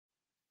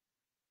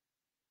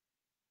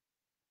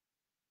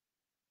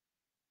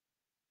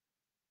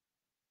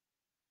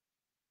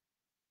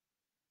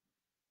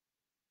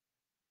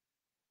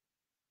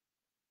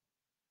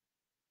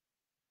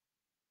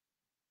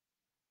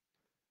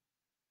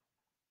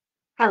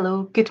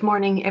Hello, good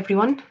morning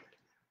everyone.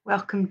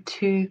 Welcome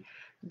to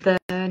the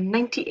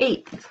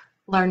 98th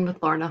Learn with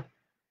Lorna.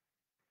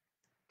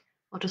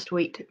 I'll just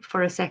wait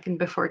for a second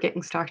before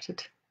getting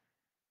started.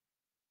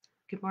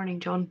 Good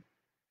morning, John.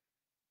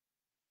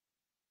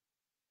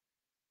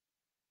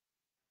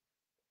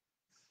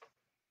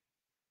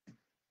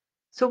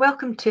 So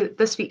welcome to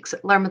this week's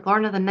Learn with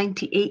Lorna, the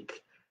 98th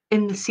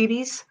in the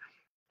series.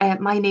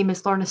 My name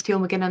is Lorna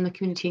Steele-McGinn. I'm the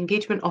Community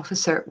Engagement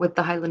Officer with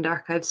the Highland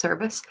Archive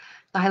Service.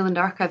 The Highland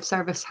Archive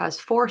Service has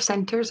 4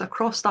 centres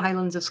across the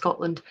Highlands of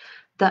Scotland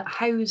that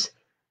house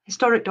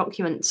historic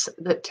documents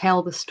that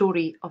tell the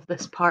story of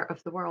this part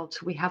of the world.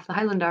 So we have the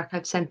Highland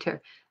Archive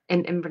Centre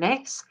in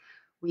Inverness.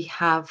 We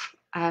have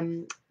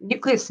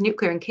Nucleus,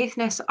 Nuclear and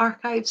Caithness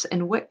Archives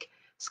in Wick,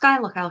 Skye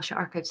and Loch Ailsa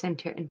Archive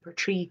Centre in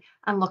Portree,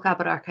 and Loch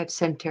Aber Archive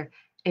Centre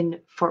in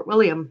Fort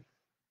William.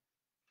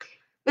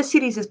 This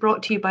series is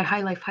brought to you by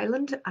High Life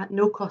Highland at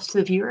no cost to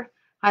the viewer.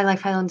 High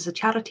Life Highland is a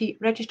charity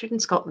registered in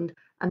Scotland,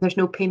 and there's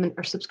no payment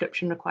or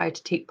subscription required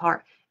to take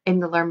part in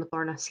the Learn with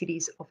Lorna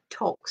series of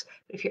talks.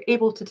 But if you're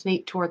able to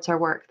donate towards our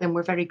work, then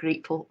we're very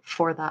grateful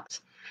for that.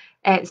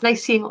 It's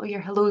nice seeing all your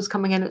hellos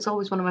coming in. It's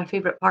always one of my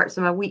favourite parts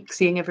of my week,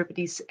 seeing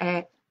everybody's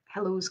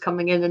hellos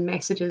coming in and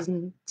messages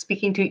and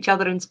speaking to each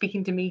other and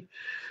speaking to me.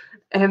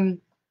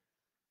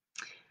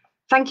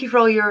 Thank you for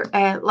all your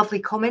lovely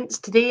comments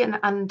today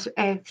and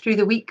through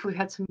the week. We've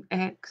had some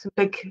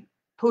big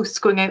posts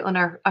going out on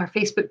our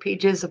Facebook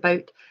pages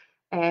about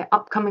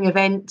upcoming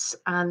events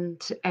and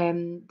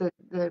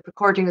the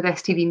recording of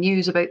STV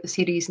News about the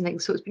series and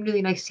things. So it's been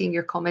really nice seeing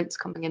your comments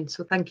coming in.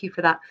 So thank you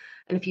for that.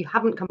 And if you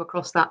haven't come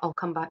across that, I'll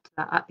come back to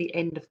that at the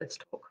end of this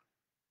talk.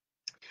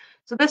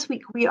 So this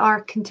week we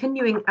are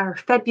continuing our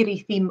February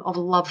theme of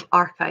Love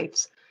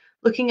Archives,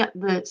 looking at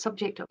the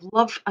subject of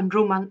love and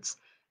romance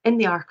in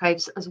the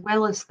archives, as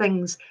well as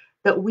things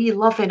that we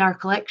love in our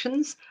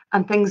collections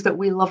and things that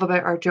we love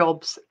about our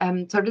jobs.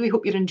 So I really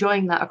hope you're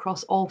enjoying that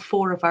across all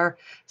 4 of our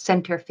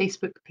centre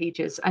Facebook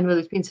pages. I know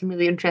there's been some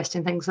really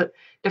interesting things that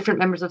different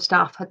members of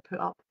staff had put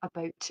up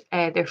about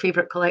their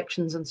favourite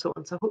collections and so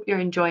on. So I hope you're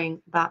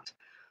enjoying that.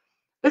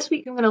 This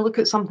week I'm going to look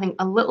at something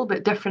a little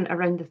bit different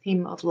around the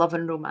theme of love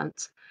and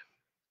romance,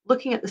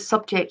 looking at the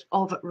subject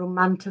of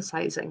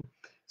romanticising.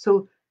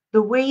 So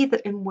the way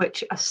that in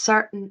which a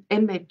certain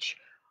image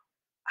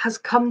has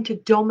come to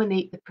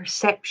dominate the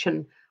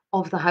perception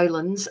of the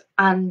Highlands,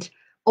 and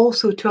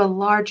also to a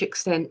large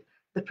extent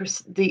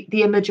the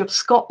image of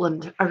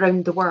Scotland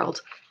around the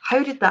world.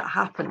 How did that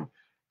happen?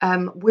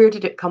 Where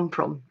did it come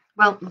from?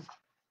 Well,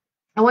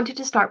 I wanted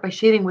to start by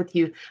sharing with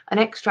you an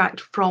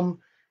extract from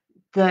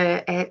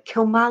the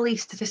Kilmallie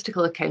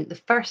statistical account, the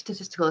first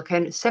statistical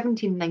account,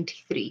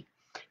 1793,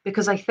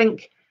 because I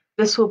think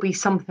this will be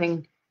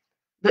something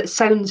that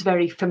sounds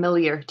very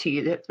familiar to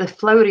you. The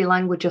flowery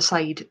language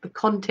aside, the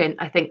content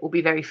I think will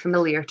be very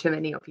familiar to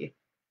many of you.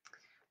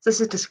 So this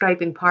is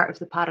describing part of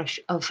the parish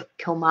of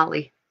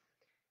Kilmallie.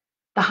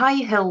 The high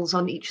hills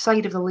on each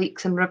side of the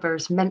lakes and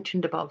rivers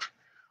mentioned above,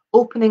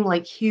 opening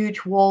like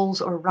huge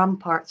walls or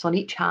ramparts on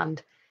each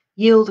hand,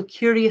 yield a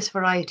curious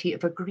variety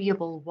of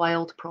agreeable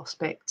wild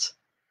prospects.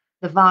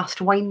 The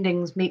vast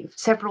windings make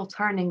several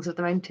turnings of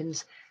the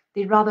mountains.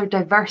 They rather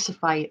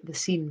diversify the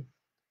scene.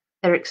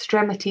 Their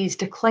extremities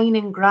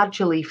declining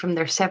gradually from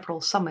their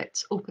several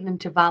summits open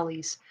into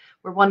valleys,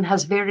 where one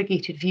has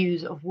variegated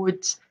views of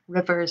woods,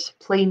 rivers,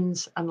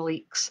 plains, and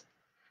lakes.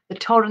 The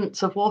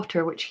torrents of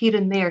water which here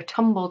and there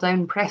tumble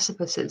down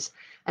precipices,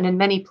 and in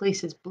many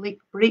places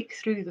break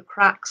through the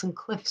cracks and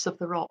cliffs of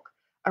the rock,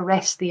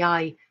 arrest the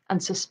eye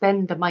and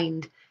suspend the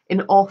mind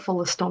in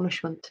awful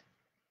astonishment.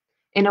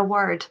 In a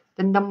word,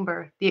 the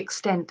number, the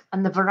extent,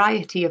 and the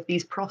variety of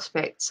these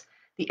prospects,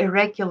 the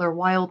irregular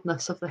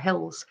wildness of the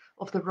hills,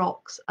 of the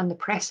rocks, and the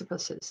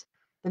precipices,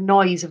 the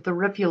noise of the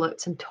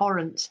rivulets and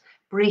torrents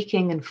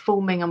breaking and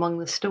foaming among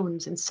the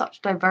stones in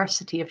such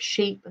diversity of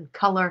shape and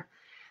colour,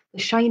 the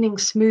shining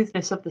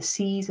smoothness of the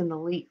seas and the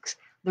lakes,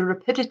 the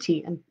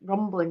rapidity and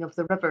rumbling of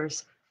the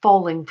rivers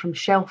falling from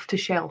shelf to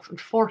shelf and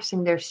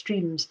forcing their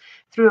streams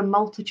through a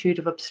multitude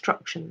of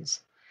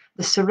obstructions,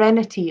 the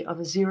serenity of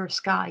azure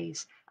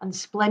skies and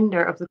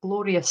splendour of the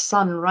glorious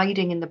sun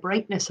riding in the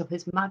brightness of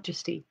his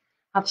majesty,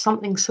 have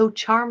something so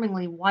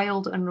charmingly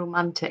wild and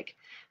romantic,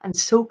 and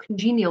so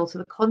congenial to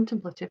the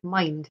contemplative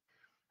mind,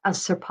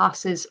 as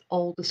surpasses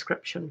all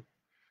description,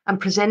 and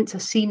presents a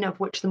scene of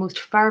which the most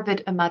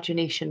fervid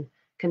imagination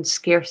can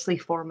scarcely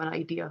form an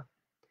idea.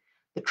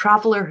 The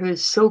traveller who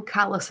is so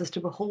callous as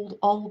to behold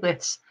all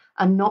this,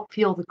 and not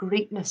feel the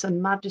greatness and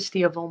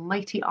majesty of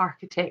Almighty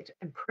Architect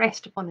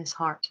impressed upon his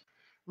heart,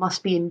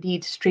 must be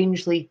indeed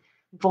strangely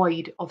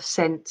void of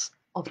sense,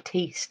 of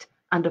taste,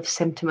 and of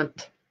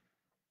sentiment.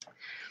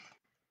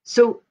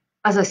 So,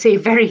 as I say,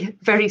 very,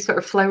 very sort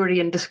of flowery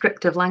and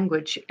descriptive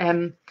language.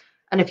 And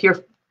if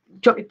you're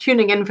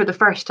tuning in for the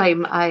first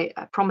time, I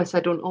promise I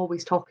don't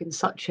always talk in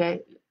such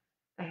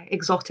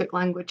exotic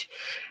language.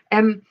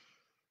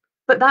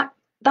 But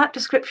that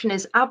description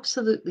is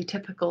absolutely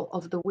typical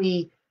of the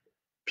way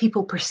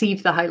people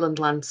perceive the Highland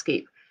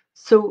landscape.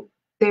 So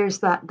there's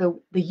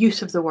the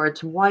use of the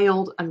words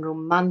wild and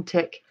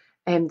romantic,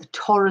 and the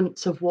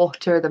torrents of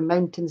water, the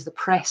mountains, the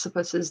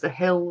precipices, the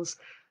hills,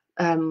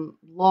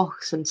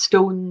 lochs and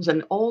stones,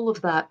 and all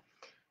of that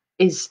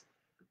is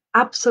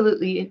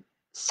absolutely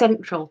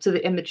central to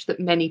the image that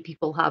many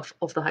people have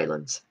of the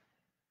Highlands.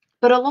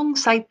 But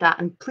alongside that,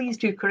 and please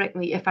do correct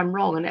me if I'm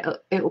wrong, and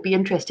it'll be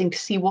interesting to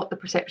see what the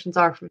perceptions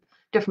are from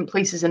different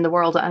places in the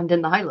world and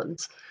in the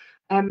Highlands.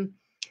 Um,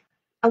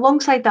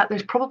 Alongside that,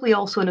 there's probably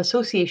also an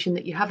association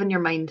that you have in your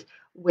mind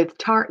with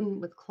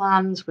tartan, with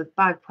clans, with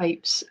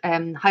bagpipes,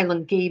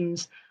 Highland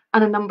games,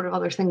 and a number of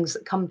other things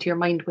that come to your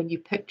mind when you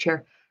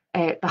picture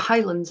the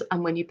Highlands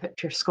and when you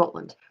picture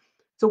Scotland.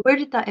 So where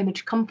did that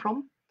image come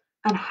from,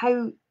 and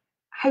how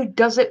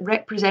does it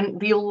represent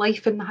real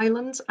life in the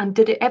Highlands, and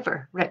did it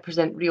ever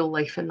represent real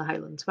life in the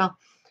Highlands? Well,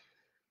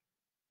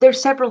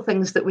 there's several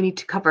things that we need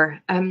to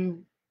cover.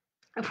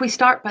 If we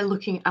start by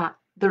looking at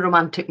the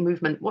Romantic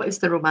movement, what is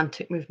the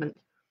Romantic movement?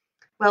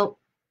 Well,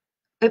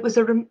 it was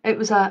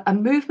a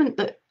movement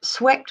that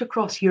swept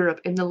across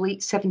Europe in the late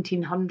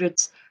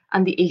 1700s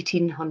and the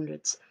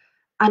 1800s,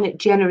 and it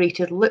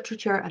generated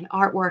literature and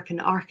artwork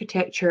and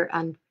architecture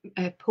and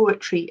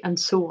poetry and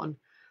so on.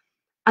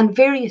 And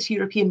various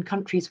European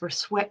countries were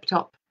swept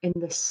up in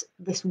this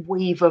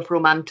wave of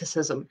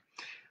romanticism,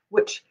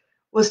 which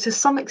was to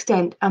some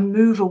extent a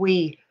move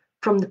away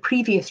from the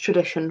previous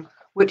tradition,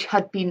 which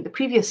had been the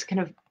previous kind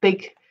of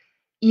big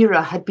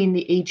era had been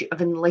the Age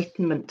of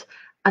Enlightenment,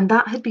 and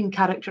that had been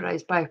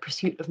characterized by a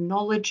pursuit of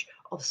knowledge,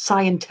 of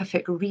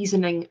scientific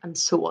reasoning, and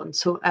so on.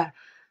 So a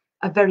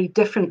very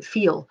different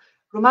feel.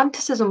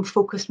 Romanticism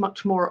focused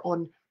much more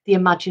on the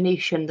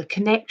imagination, the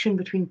connection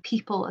between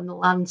people and the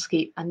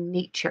landscape and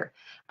nature,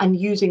 and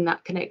using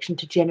that connection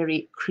to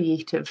generate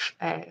creative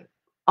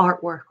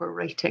artwork or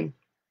writing.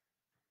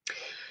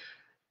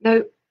 Now,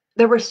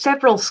 there were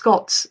several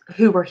Scots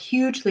who were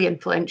hugely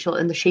influential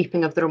in the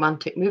shaping of the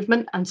Romantic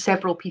movement, and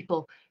several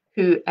people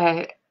who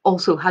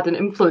also had an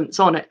influence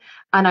on it.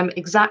 And I'm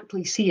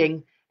exactly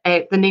seeing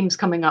the names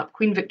coming up: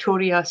 Queen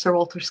Victoria, Sir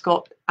Walter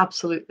Scott,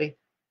 absolutely.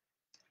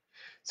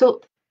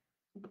 So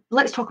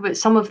let's talk about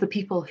some of the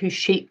people who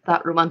shaped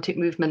that Romantic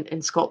movement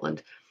in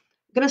Scotland.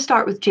 I'm going to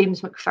start with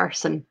James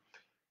Macpherson.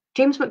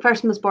 James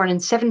Macpherson was born in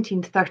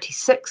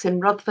 1736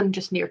 in Ruthven,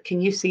 just near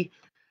Kingussie,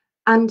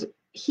 and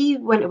he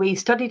went away,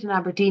 studied in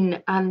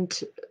Aberdeen, and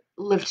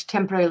lived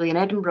temporarily in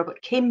Edinburgh,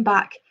 but came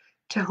back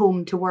to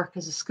home to work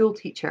as a school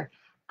teacher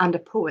and a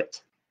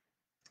poet.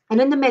 And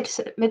in the mid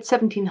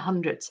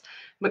 1700s,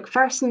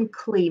 Macpherson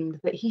claimed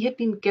that he had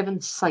been given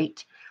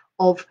sight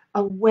of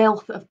a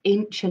wealth of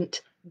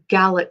ancient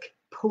Gaelic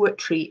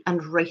poetry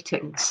and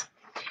writings.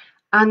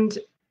 And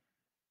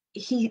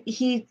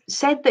he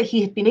said that he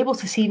had been able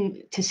to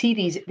see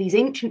these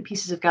ancient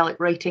pieces of Gaelic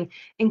writing,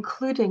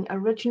 including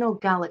original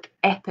Gaelic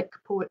epic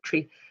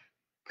poetry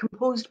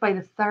composed by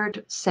the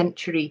 3rd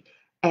century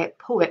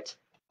poet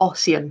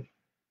Ossian.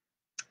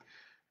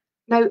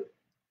 Now,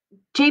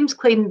 James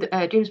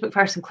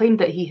Macpherson claimed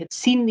that he had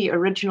seen the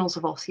originals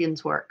of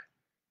Ossian's work,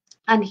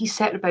 and he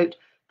set about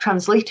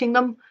translating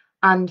them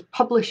and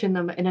publishing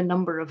them in a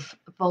number of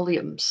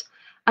volumes.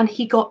 And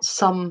he got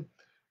some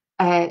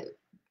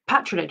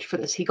patronage for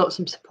this. He got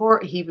some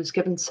support. He was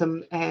given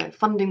some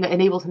funding that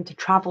enabled him to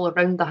travel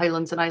around the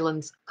Highlands and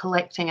Islands,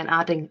 collecting and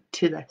adding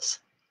to this.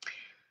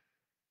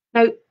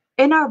 Now,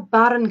 in our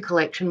Barron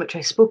collection, which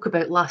I spoke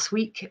about last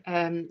week,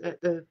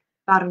 the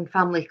Barron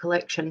family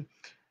collection,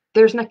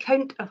 there's an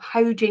account of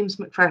how James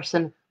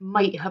Macpherson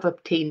might have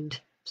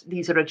obtained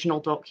these original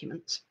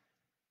documents.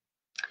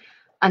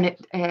 And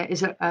it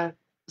is a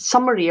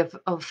summary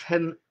of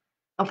him,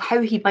 of how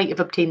he might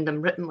have obtained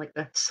them, written like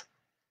this.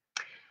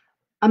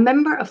 A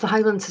member of the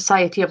Highland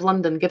Society of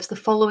London gives the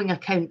following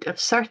account of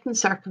certain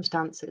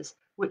circumstances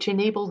which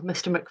enabled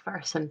Mr.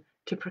 Macpherson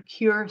to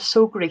procure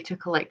so great a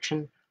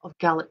collection of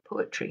Gaelic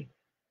poetry.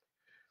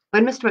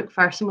 When Mr.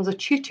 Macpherson was a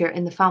tutor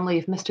in the family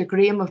of Mr.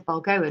 Graham of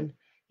Balgowan,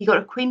 he got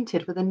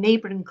acquainted with a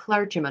neighbouring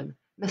clergyman,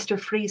 Mr.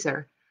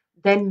 Fraser,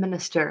 then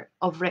minister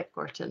of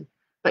Retgorton,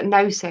 but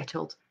now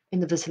settled in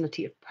the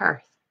vicinity of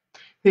Perth,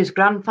 whose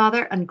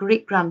grandfather and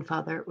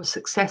great-grandfather were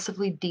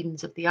successively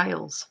deans of the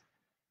Isles.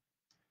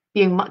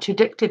 Being much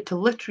addicted to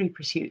literary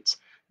pursuits,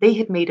 they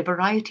had made a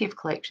variety of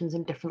collections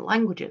in different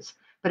languages,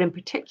 but in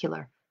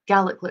particular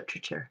Gaelic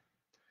literature.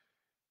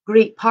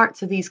 Great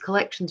parts of these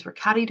collections were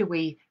carried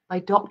away by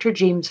Dr.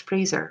 James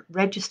Fraser,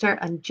 Register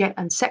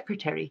and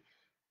Secretary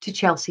to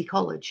Chelsea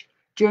College,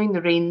 during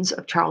the reigns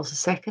of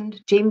Charles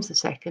II,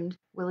 James II,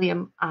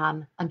 William,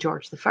 Anne, and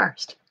George I,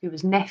 who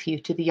was nephew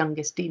to the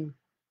youngest dean.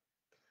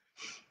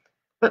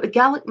 But the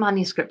Gaelic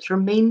manuscripts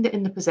remained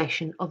in the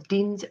possession of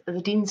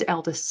the dean's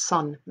eldest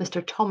son,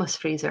 Mr. Thomas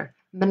Fraser,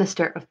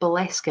 minister of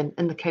Boleskine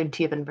in the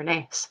county of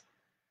Inverness.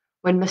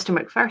 When Mr.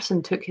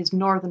 Macpherson took his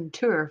northern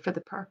tour for the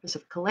purpose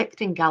of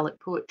collecting Gaelic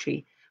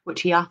poetry,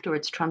 which he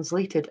afterwards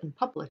translated and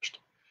published,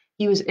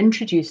 he was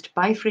introduced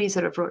by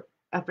Fraser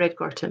of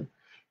Redgorton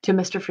to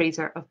Mr.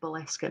 Fraser of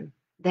Boleskine,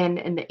 then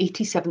in the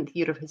 87th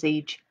year of his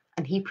age,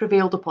 and he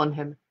prevailed upon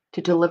him to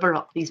deliver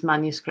up these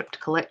manuscript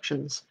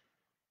collections.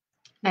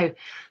 Now,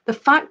 the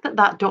fact that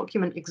that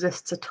document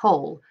exists at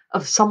all,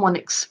 of someone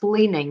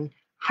explaining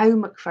how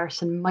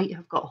Macpherson might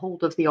have got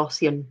hold of the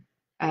Ossian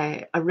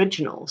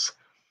originals,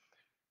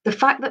 the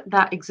fact that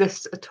that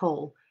exists at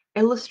all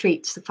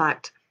illustrates the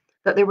fact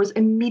that there was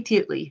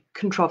immediately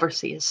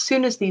controversy. As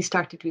soon as these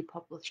started to be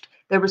published,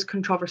 there was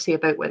controversy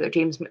about whether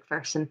James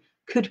Macpherson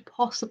could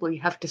possibly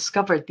have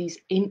discovered these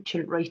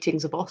ancient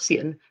writings of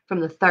Ossian from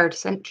the 3rd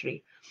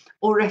century,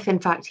 or if in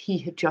fact he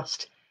had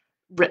just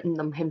written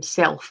them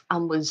himself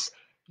and was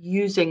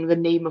using the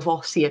name of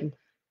Ossian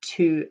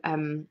to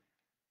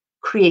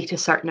create a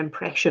certain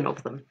impression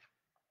of them.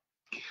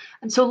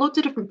 And so loads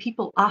of different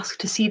people ask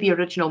to see the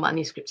original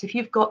manuscripts. If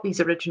you've got these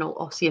original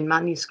Ossian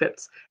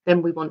manuscripts,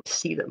 then we want to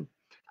see them.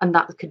 And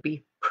that could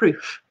be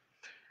proof.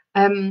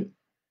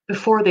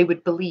 Before they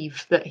would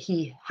believe that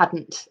he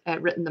hadn't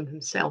written them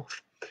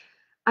himself.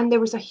 And there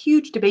was a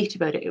huge debate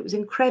about it. It was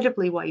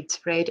incredibly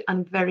widespread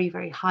and very,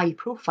 very high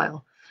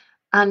profile.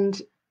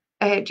 And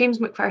James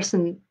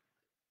Macpherson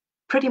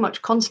pretty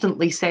much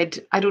constantly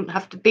said, I don't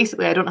have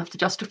to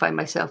justify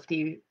myself to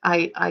you.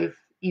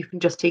 You can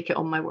just take it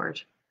on my word.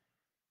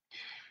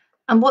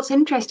 And what's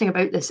interesting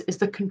about this is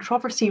the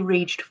controversy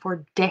raged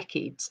for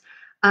decades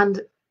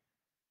and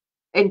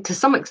to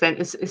some extent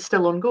is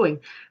still ongoing.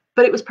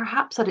 But it was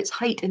perhaps at its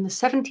height in the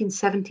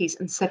 1770s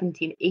and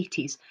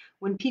 1780s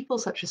when people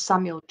such as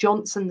Samuel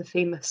Johnson, the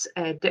famous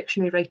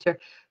dictionary writer,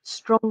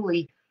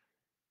 strongly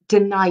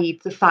denied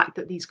the fact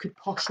that these could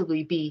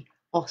possibly be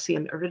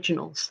Ossian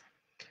originals.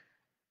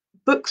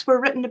 Books were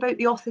written about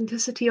the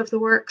authenticity of the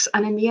works,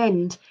 and in the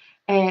end,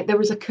 there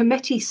was a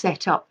committee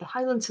set up, the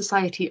Highland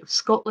Society of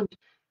Scotland,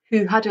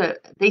 who had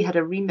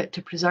a remit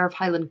to preserve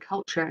Highland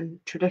culture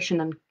and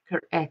tradition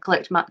and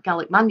collect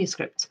Gaelic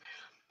manuscripts.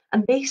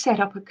 And they set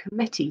up a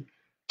committee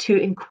to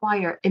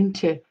inquire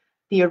into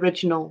the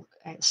original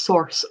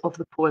source of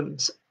the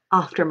poems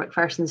after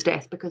Macpherson's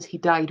death, because he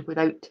died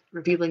without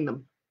revealing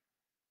them.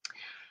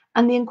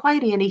 And the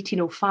inquiry in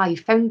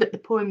 1805 found that the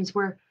poems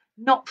were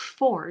not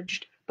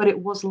forged, but it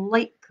was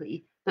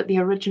likely that the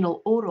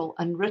original oral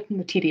and written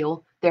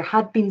material, there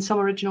had been some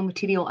original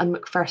material, and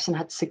Macpherson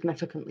had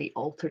significantly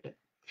altered it.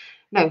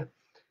 Now,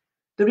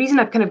 the reason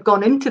I've kind of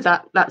gone into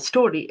that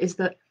story is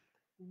that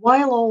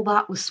while all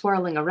that was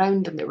swirling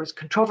around and there was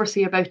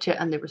controversy about it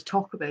and there was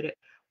talk about it,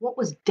 what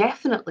was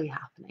definitely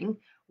happening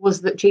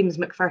was that James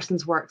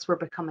Macpherson's works were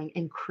becoming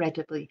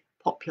incredibly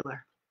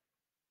popular.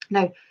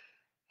 Now,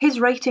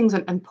 his writings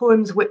and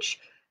poems which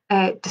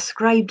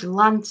described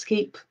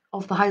landscape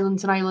of the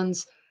Highlands and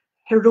Islands,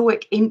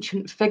 heroic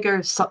ancient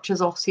figures such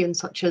as Ossian,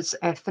 such as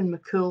Finn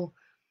MacCool,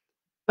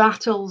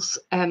 battles,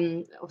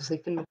 obviously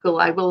Finn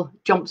MacCool, I will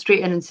jump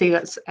straight in and say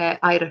that's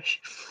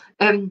Irish.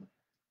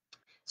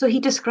 So he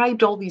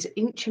described all these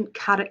ancient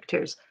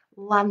characters,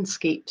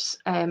 landscapes,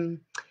 the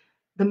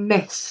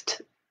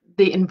mist,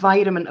 the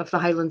environment of the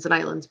Highlands and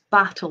Islands,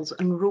 battles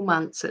and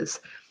romances.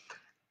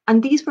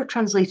 And these were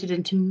translated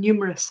into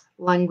numerous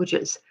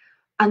languages,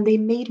 and they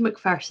made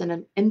Macpherson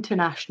an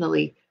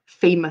internationally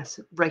famous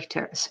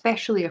writer,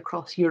 especially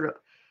across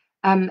Europe.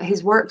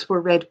 His works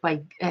were read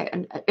by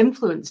and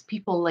influenced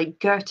people like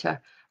Goethe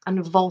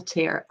and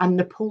Voltaire and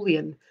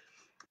Napoleon.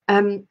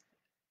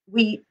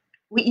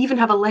 We even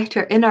have a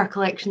letter in our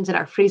collections, in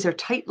our Fraser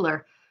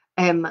Tytler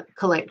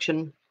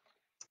collection,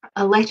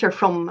 a letter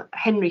from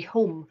Henry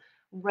Home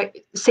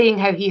saying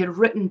how he had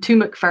written to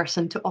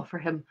Macpherson to offer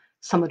him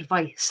some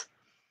advice.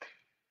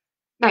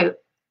 Now,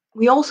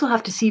 we also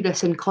have to see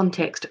this in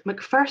context.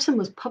 Macpherson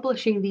was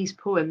publishing these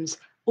poems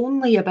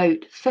only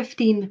about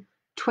 15,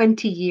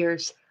 20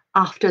 years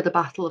after the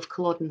Battle of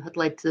Culloden had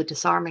led to the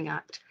Disarming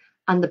Act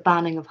and the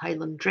banning of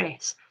Highland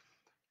dress.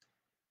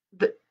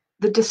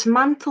 The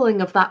dismantling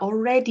of that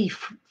already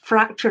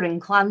fracturing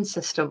clan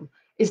system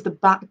is the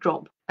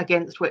backdrop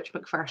against which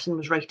Macpherson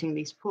was writing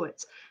these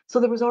poets. So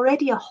there was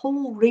already a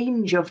whole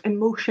range of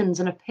emotions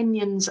and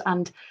opinions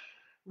and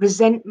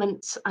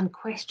resentments and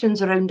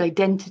questions around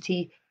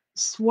identity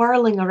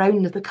swirling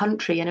around the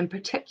country, and in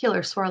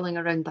particular swirling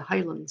around the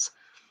Highlands.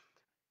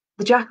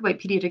 The Jacobite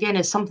period, again,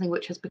 is something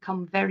which has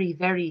become very,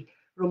 very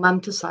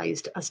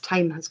romanticised as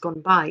time has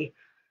gone by.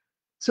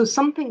 So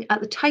something at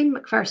the time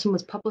Macpherson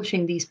was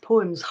publishing these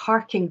poems,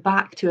 harking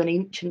back to an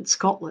ancient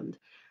Scotland,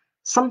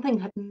 something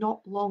had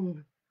not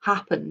long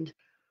happened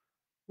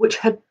which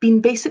had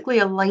been basically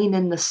a line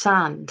in the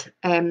sand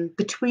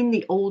between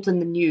the old and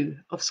the new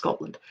of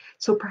Scotland.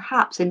 So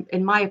perhaps,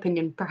 in my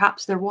opinion,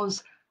 perhaps there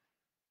was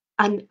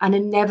an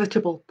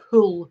inevitable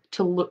pull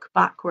to look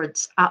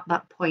backwards at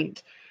that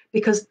point,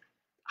 because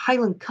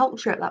Highland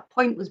culture at that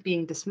point was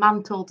being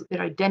dismantled,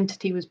 their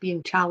identity was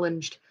being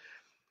challenged.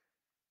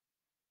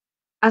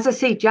 As I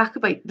say,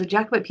 the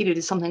Jacobite period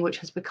is something which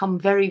has become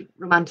very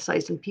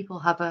romanticised, and people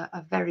have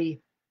a very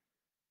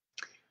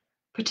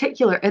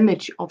particular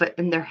image of it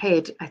in their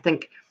head, I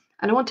think.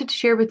 And I wanted to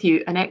share with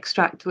you an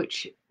extract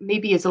which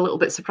maybe is a little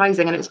bit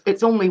surprising, and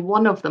it's only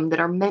one of them.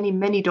 There are many,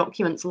 many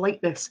documents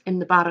like this in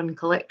the Barron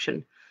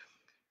collection.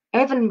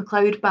 Evan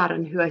MacLeod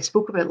Barron, who I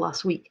spoke about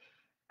last week,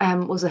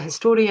 was a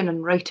historian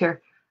and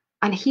writer,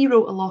 And he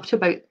wrote a lot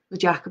about the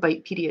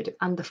Jacobite period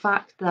and the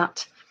fact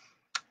that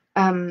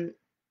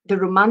the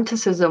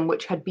romanticism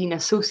which had been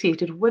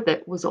associated with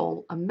it was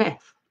all a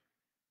myth,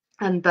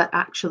 and that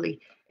actually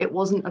it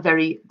wasn't a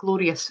very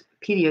glorious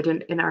period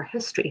in our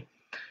history.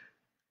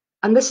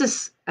 And this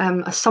is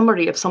a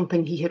summary of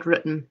something he had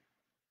written.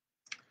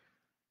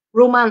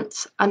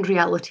 Romance and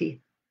reality.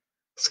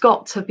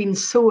 Scots have been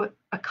so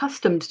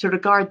accustomed to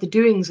regard the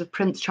doings of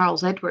Prince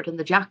Charles Edward and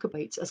the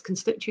Jacobites as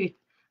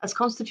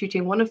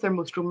constituting one of their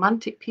most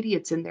romantic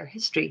periods in their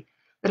history,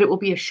 that it will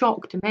be a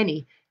shock to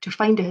many to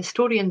find a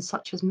historian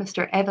such as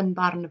Mr. Evan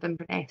Baron of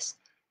Inverness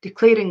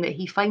declaring that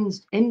he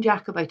finds in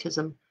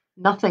Jacobitism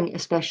nothing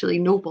especially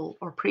noble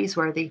or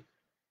praiseworthy.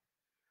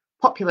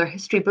 Popular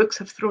history books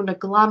have thrown a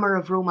glamour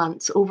of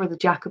romance over the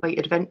Jacobite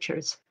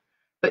adventures,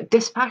 but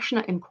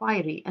dispassionate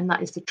inquiry, and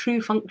that is the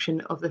true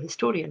function of the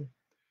historian,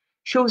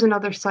 shows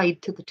another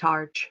side to the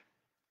charge.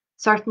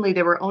 Certainly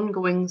there were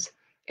ongoings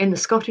in the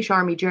Scottish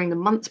army during the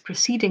months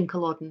preceding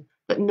Culloden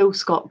that no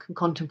Scot can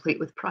contemplate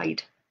with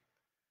pride.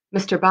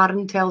 Mr.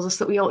 Barron tells us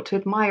that we ought to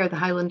admire the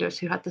Highlanders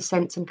who had the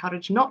sense and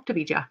courage not to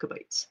be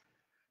Jacobites,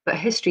 but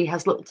history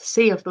has little to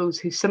say of those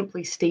who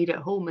simply stayed at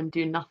home and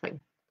do nothing.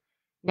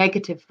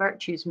 Negative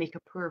virtues make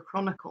a poor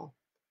chronicle.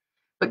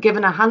 But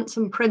given a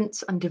handsome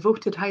prince and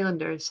devoted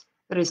Highlanders,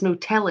 there is no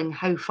telling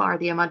how far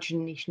the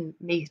imagination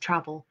may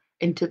travel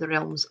into the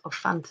realms of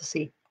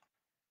fantasy.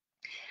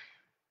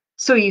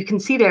 So you can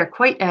see there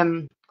quite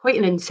an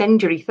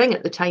incendiary thing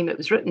at the time it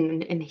was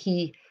written, and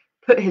he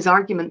put his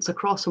arguments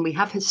across, and we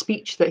have his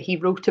speech that he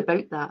wrote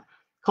about that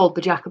called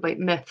The Jacobite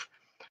Myth,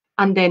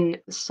 and then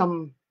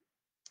some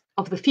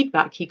of the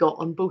feedback he got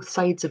on both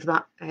sides of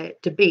that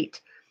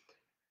debate.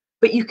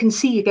 But you can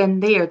see again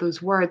there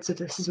those words of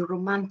this is a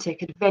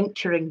romantic,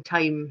 adventuring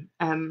time,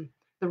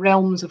 the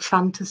realms of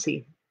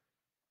fantasy.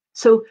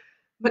 So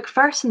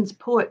Macpherson's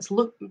poems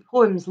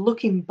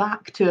looking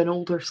back to an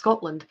older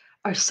Scotland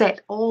are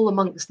set all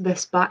amongst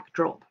this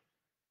backdrop.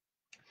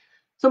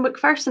 So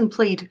Macpherson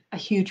played a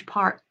huge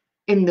part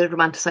in the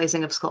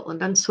romanticising of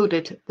Scotland, and so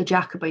did the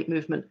Jacobite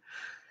movement.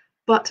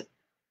 But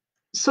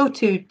so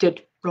too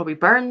did Robbie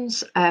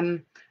Burns,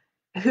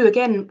 who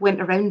again went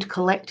around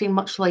collecting,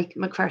 much like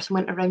Macpherson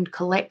went around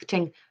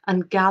collecting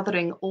and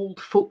gathering old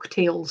folk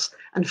tales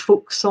and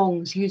folk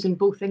songs using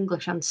both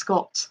English and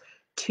Scots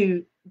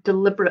to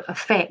deliberate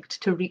effect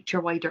to reach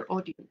a wider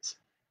audience.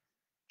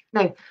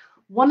 Now,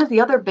 one of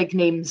the other big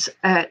names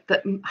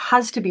that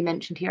has to be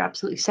mentioned here,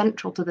 absolutely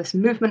central to this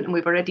movement, and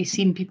we've already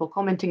seen people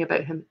commenting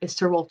about him, is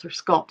Sir Walter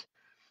Scott.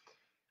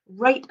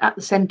 Right at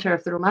the centre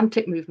of the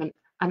Romantic movement,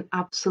 and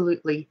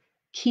absolutely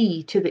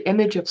key to the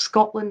image of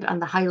Scotland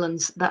and the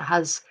Highlands that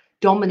has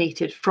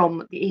dominated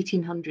from the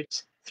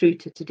 1800s through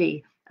to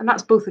today. And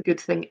that's both a good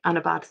thing and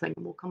a bad thing,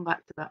 and we'll come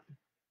back to that.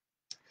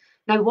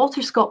 Now,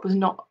 Walter Scott was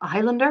not a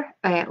Highlander,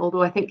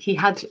 although I think he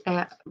had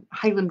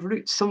Highland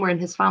roots somewhere in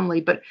his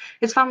family, but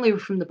his family were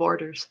from the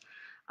Borders.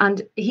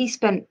 And he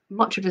spent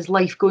much of his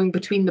life going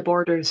between the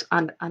Borders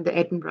and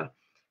Edinburgh.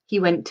 He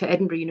went to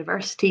Edinburgh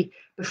University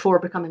before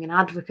becoming an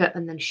advocate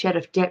and then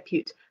Sheriff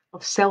Depute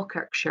of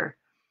Selkirkshire.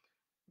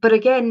 But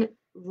again,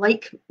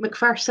 like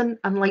Macpherson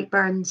and like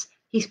Burns,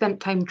 he spent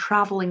time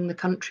travelling the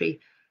country,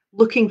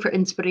 looking for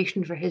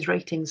inspiration for his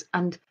writings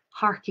and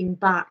harking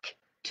back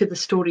to the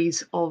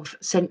stories of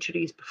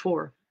centuries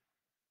before.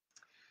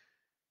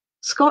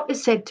 Scott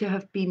is said to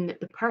have been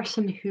the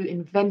person who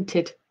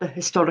invented the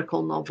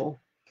historical novel.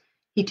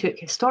 He took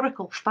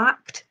historical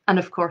fact, and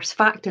of course,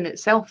 fact in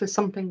itself is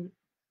something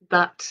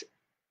that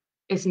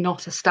is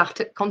not a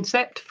static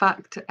concept.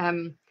 Fact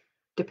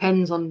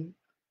depends on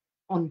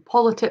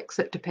politics,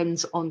 it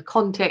depends on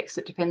context,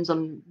 it depends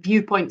on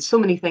viewpoints, so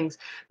many things.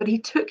 But he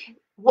took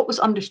what was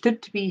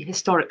understood to be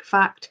historic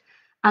fact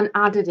and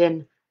added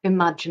in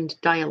imagined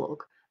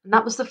dialogue. And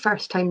that was the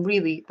first time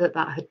really that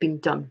had been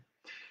done.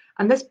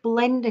 And this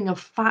blending of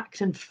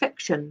fact and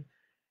fiction,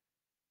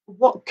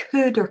 what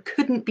could or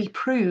couldn't be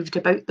proved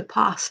about the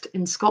past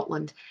in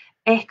Scotland,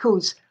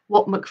 echoes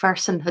what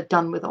Macpherson had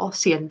done with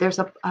Ossian. There's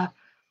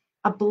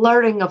a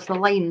blurring of the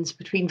lines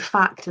between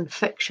fact and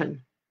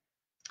fiction.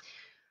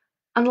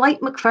 And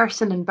like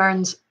Macpherson and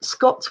Burns,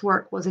 Scott's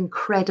work was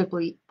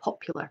incredibly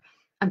popular,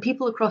 and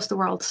people across the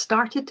world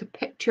started to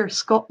picture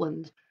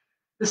Scotland,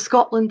 the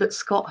Scotland that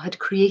Scott had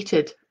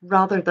created,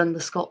 rather than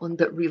the Scotland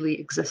that really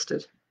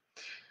existed.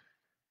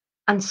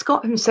 And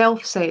Scott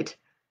himself said,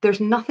 "There's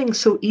nothing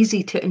so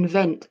easy to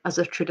invent as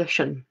a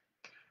tradition."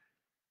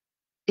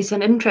 It's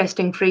an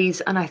interesting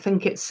phrase, and I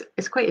think it's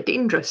quite a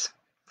dangerous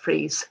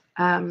phrase,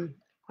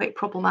 quite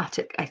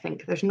problematic, I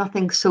think. There's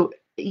nothing so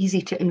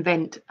easy to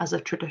invent as a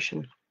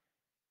tradition.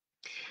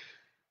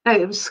 Now,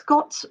 it was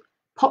Scott's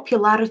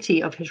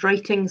popularity of his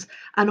writings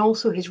and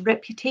also his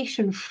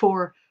reputation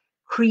for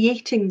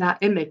creating that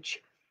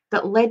image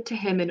that led to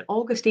him in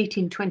August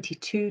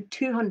 1822,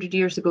 200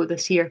 years ago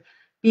this year,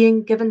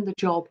 being given the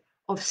job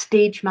of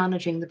stage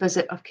managing the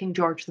visit of King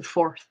George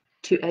IV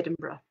to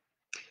Edinburgh.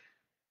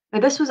 Now,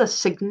 this was a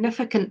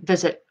significant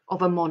visit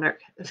of a monarch.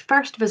 The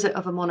first visit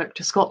of a monarch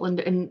to Scotland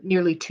in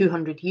nearly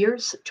 200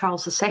 years.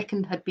 Charles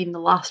II had been the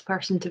last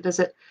person to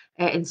visit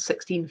in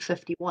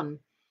 1651.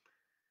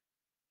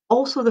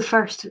 Also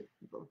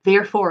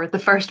therefore, the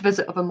first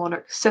visit of a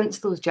monarch since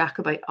those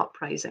Jacobite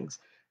uprisings,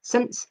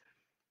 since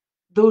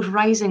those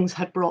risings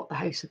had brought the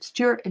House of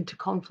Stuart into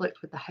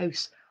conflict with the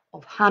House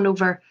of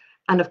Hanover,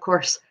 and of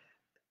course,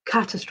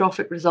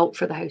 catastrophic result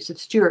for the House of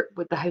Stuart,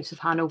 with the House of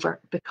Hanover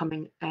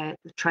becoming the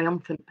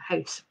triumphant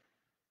house.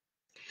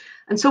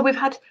 And so we've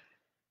had,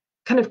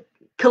 kind of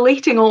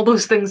collating all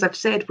those things I've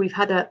said, we've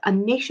had a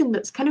nation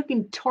that's kind of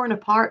been torn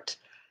apart,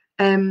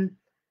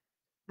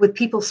 with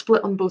people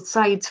split on both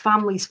sides,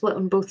 families split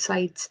on both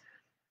sides.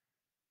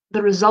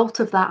 The result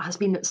of that has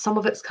been that some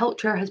of its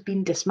culture has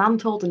been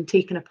dismantled and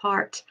taken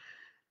apart.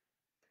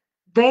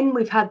 Then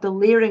we've had the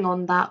layering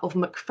on that of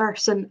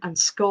Macpherson and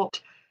Scott,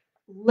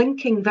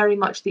 linking very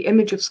much the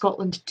image of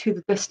Scotland to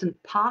the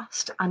distant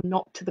past and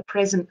not to the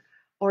present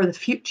or the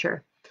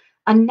future.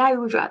 And now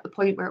we're at the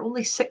point where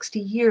only 60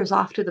 years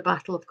after the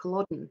Battle of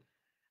Culloden,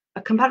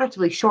 a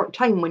comparatively short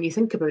time when you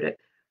think about it,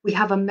 we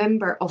have a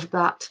member of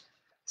that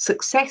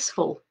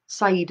successful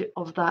side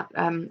of that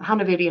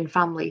Hanoverian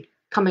family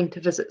coming to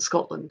visit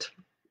Scotland.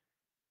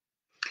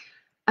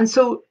 And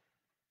so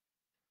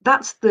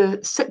that's the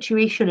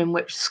situation in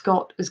which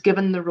Scott is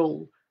given the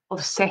role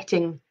of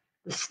setting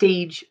the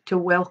stage to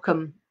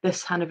welcome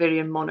this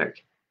Hanoverian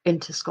monarch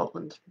into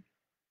Scotland.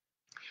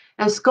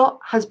 Now, Scott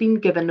has been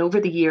given over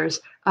the years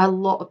a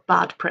lot of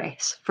bad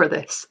press for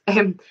this,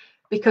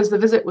 because the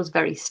visit was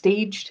very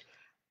staged,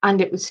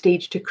 and it was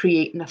staged to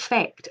create an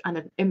effect and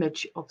an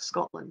image of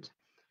Scotland.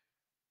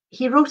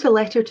 He wrote a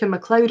letter to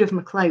MacLeod of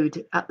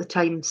MacLeod at the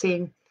time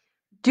saying,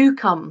 "Do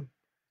come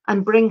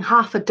and bring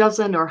half a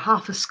dozen or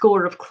half a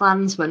score of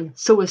clansmen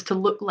so as to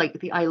look like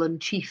the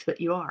island chief that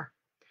you are.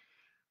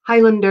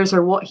 Highlanders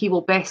are what he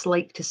will best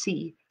like to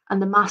see,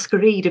 and the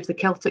masquerade of the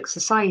Celtic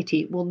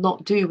society will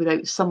not do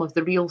without some of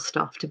the real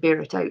stuff to bear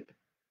it out.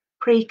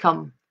 Pray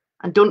come,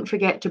 and don't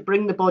forget to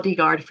bring the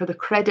bodyguard for the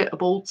credit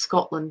of old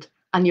Scotland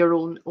and your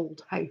own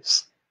old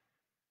house."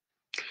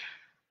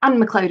 And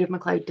MacLeod of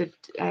MacLeod did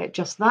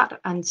just that,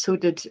 and so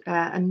did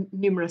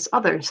numerous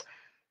others.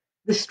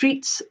 The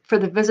streets for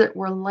the visit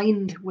were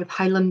lined with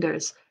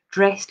Highlanders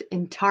dressed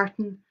in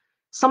tartan,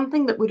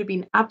 something that would have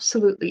been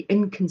absolutely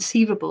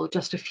inconceivable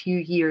just a few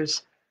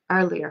years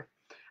earlier.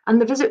 And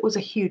the visit was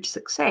a huge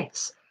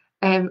success.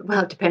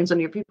 Well, it depends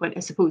on your viewpoint, I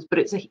suppose, but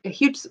it's a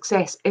huge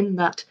success in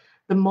that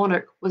the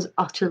monarch was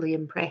utterly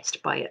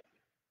impressed by it.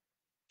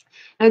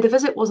 Now, the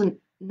visit wasn't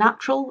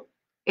natural,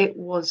 it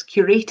was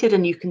curated,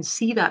 and you can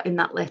see that in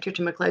that letter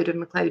to MacLeod and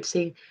MacLeod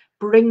saying,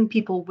 bring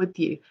people with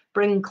you,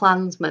 bring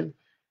clansmen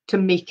to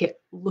make it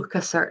look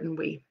a certain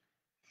way.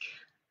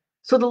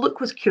 So the look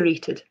was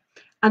curated,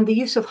 and the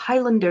use of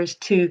Highlanders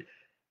to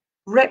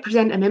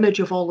represent an image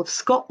of all of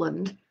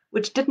Scotland,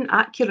 which didn't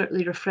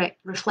accurately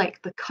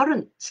reflect the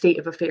current state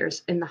of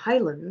affairs in the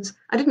Highlands,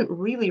 and didn't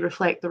really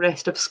reflect the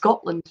rest of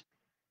Scotland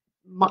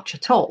much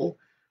at all.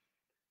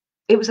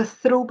 It was a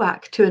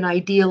throwback to an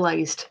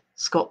idealised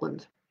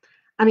Scotland.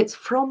 And it's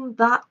from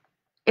that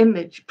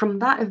image, from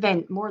that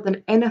event, more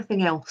than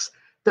anything else,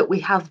 that we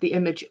have the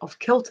image of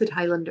kilted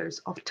Highlanders,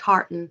 of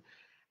tartan,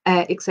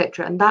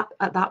 etc. And that,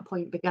 at that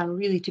point, began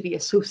really to be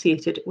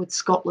associated with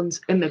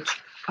Scotland's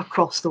image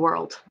across the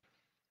world.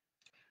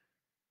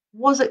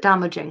 Was it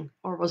damaging,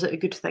 or was it a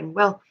good thing?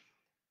 Well,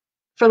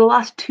 for the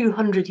last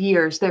 200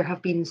 years, there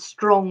have been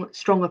strong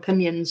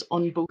opinions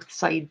on both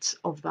sides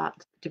of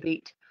that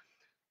debate.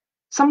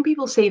 Some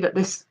people say that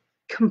this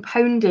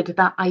compounded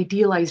that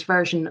idealised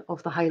version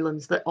of the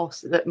Highlands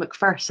that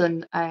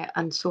Macpherson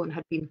and so on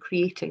had been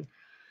creating.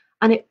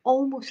 And it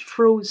almost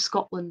froze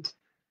Scotland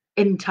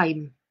in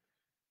time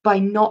by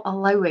not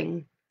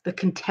allowing the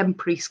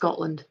contemporary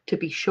Scotland to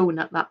be shown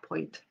at that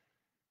point.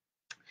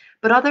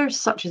 But others,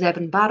 such as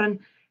Evan Barron,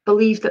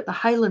 believed that the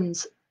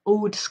Highlands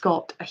owed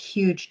Scott a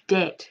huge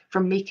debt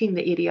for making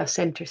the area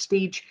centre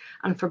stage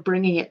and for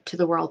bringing it to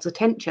the world's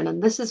attention.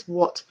 And this is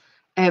what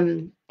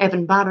Evan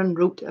Barron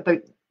wrote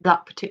about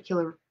that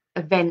particular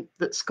event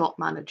that Scott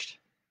managed.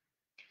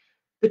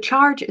 The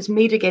charge is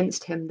made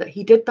against him that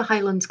he did the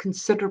Highlands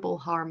considerable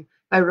harm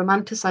by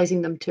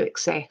romanticising them to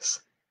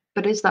excess.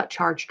 But is that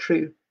charge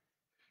true?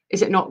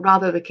 Is it not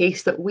rather the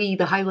case that we,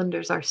 the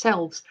Highlanders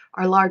ourselves,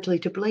 are largely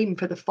to blame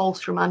for the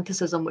false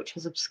romanticism which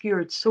has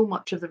obscured so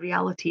much of the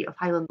reality of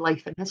Highland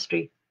life and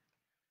history?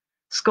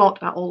 Scott,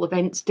 at all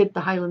events, did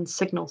the Highlands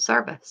signal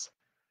service.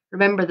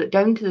 Remember that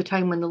down to the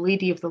time when the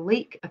Lady of the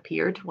Lake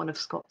appeared, one of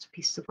Scott's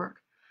pieces of work,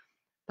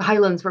 the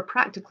Highlands were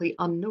practically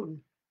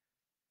unknown.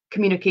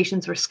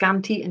 Communications were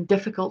scanty and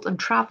difficult, and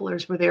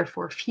travellers were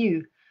therefore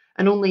few,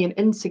 and only an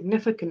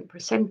insignificant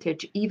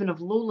percentage, even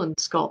of lowland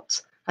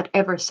Scots, had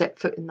ever set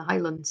foot in the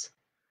Highlands.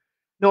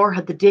 Nor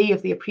had the day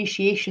of the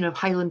appreciation of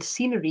Highland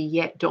scenery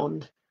yet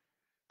dawned.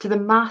 To the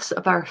mass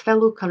of our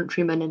fellow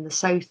countrymen in the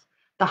south,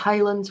 the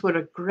Highlands were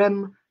a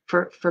grim,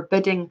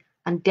 forbidding,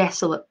 and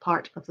desolate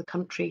part of the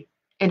country,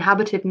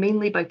 inhabited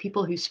mainly by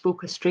people who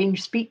spoke a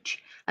strange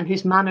speech and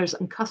whose manners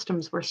and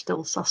customs were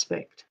still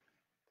suspect.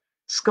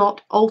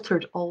 Scott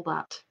altered all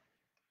that.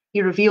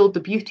 He revealed the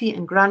beauty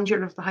and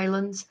grandeur of the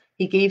Highlands.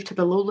 He gave to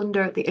the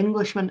lowlander, the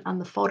Englishman and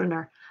the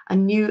foreigner, a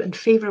new and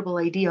favourable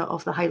idea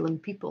of the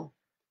Highland people.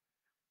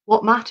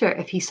 What matter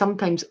if he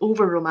sometimes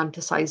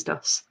over-romanticised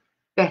us?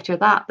 Better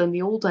that than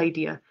the old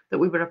idea that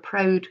we were a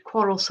proud,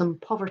 quarrelsome,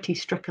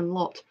 poverty-stricken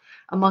lot,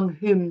 among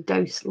whom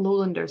douce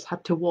lowlanders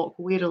had to walk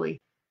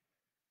warily.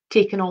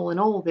 Taken all in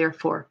all,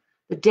 therefore,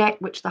 the debt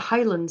which the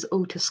Highlands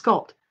owe to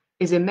Scott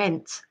is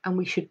immense, and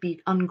we should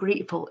be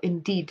ungrateful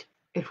indeed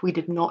if we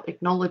did not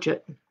acknowledge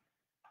it.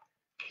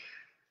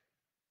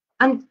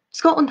 And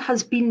Scotland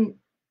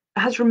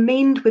has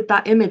remained with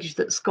that image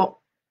that Scott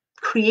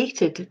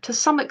created to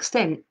some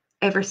extent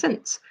ever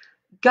since.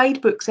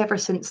 Guidebooks ever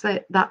since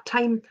that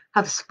time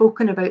have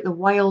spoken about the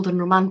wild and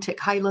romantic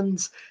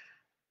Highlands.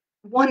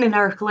 One in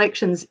our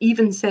collections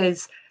even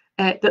says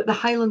that the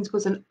Highlands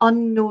was an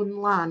unknown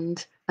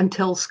land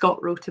until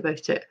Scott wrote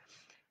about it,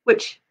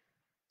 which,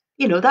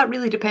 you know, that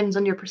really depends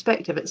on your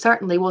perspective. It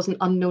certainly wasn't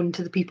unknown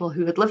to the people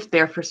who had lived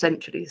there for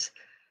centuries.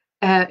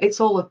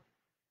 It's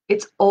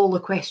all a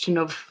question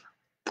of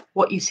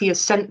what you see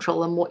as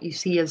central and what you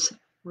see as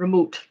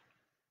remote.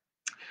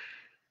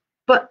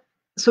 But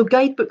so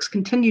guidebooks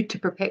continued to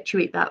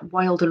perpetuate that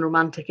wild and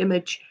romantic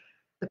image.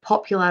 The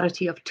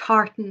popularity of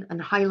tartan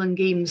and Highland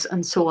games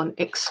and so on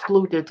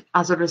exploded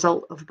as a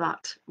result of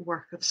that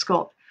work of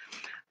Scott.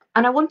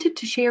 And I wanted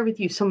to share with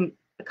you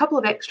a couple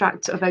of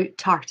extracts about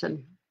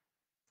tartan.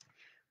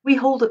 We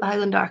hold at the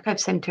Highland Archive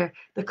Centre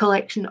the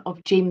collection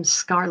of James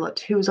Scarlett,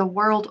 who was a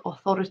world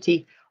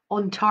authority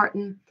on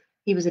tartan.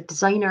 He was a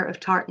designer of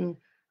tartan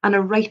and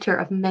a writer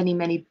of many,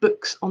 many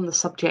books on the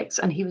subjects,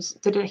 and he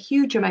did a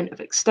huge amount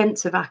of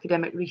extensive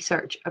academic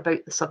research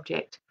about the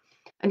subject.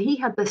 And he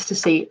had this to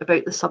say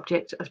about the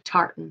subject of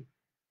tartan.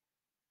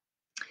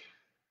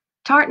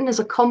 Tartan is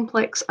a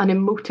complex and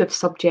emotive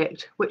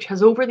subject which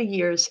has over the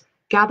years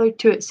gathered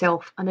to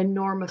itself an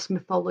enormous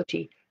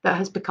mythology that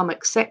has become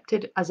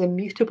accepted as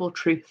immutable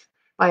truth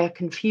by a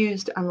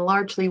confused and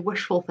largely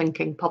wishful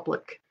thinking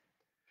public.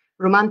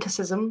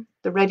 Romanticism,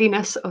 the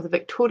readiness of the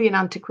Victorian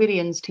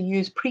antiquarians to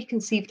use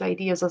preconceived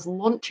ideas as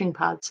launching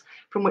pads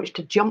from which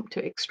to jump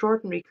to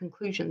extraordinary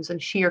conclusions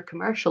and sheer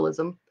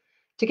commercialism,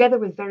 together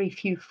with very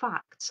few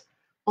facts,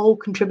 all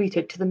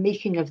contributed to the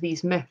making of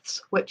these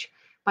myths, which,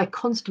 by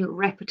constant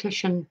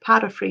repetition,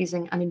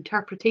 paraphrasing, and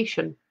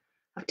interpretation,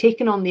 have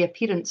taken on the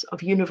appearance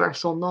of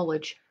universal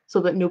knowledge so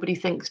that nobody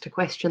thinks to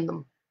question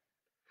them.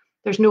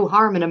 There's no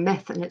harm in a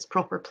myth in its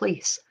proper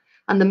place,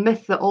 and the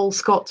myth that all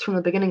Scots from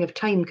the beginning of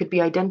time could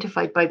be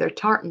identified by their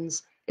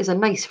tartans is a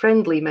nice,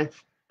 friendly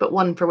myth, but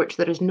one for which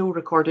there is no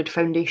recorded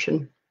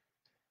foundation.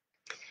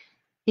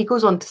 He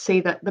goes on to say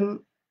that the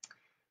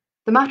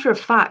matter of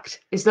fact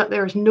is that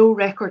there is no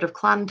record of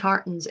clan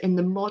tartans in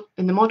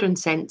the modern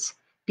sense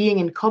being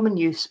in common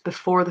use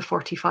before the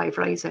 45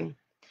 Rising,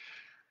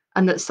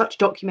 and that such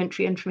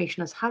documentary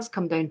information as has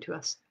come down to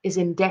us is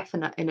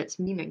indefinite in its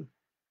meaning.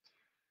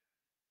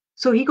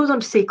 So he goes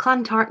on to say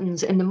clan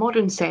tartans in the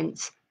modern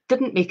sense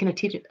didn't make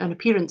an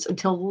appearance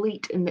until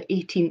late in the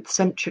 18th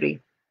century,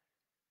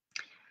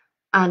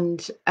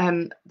 and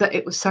that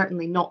it was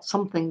certainly not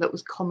something that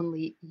was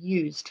commonly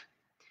used.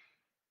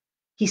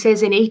 He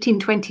says in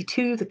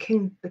 1822, the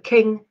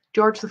King,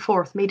 George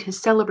IV, made his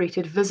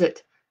celebrated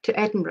visit to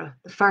Edinburgh,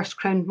 the first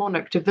crowned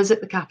monarch to visit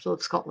the capital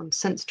of Scotland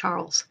since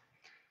Charles.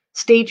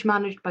 Stage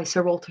managed by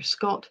Sir Walter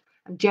Scott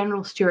and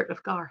General Stewart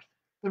of Garth,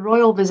 the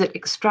royal visit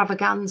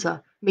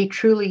extravaganza may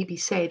truly be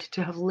said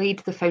to have laid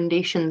the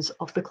foundations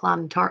of the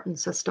clan tartan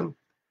system.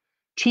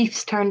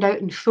 Chiefs turned out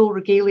in full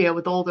regalia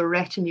with all their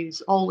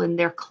retinues, all in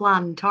their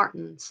clan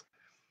tartans.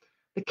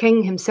 The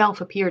king himself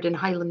appeared in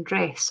Highland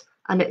dress,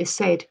 and it is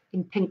said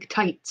in pink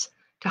tights,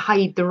 to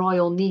hide the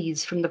royal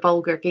knees from the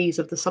vulgar gaze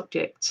of the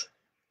subjects.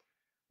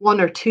 One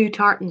or two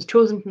tartans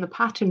chosen from the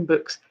pattern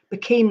books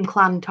became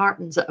clan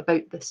tartans at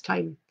about this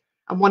time,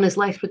 and one is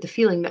left with the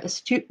feeling that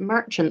astute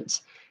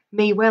merchants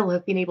may well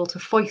have been able to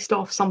foist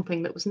off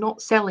something that was not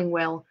selling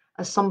well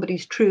as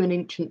somebody's true and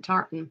ancient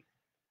tartan.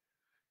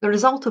 The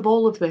result of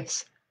all of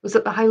this was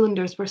that the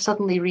Highlanders were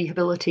suddenly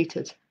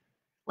rehabilitated.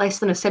 Less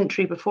than a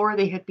century before,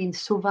 they had been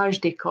sauvages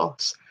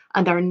d'Écosse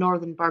and our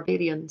northern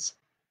barbarians,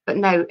 but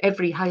now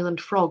every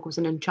Highland frog was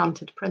an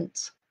enchanted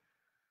prince.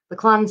 The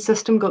clan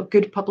system got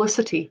good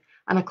publicity,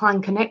 and a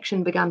clan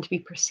connection began to be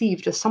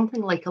perceived as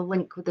something like a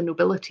link with the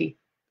nobility.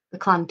 The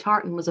clan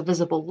tartan was a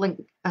visible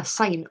link, a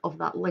sign of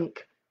that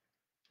link.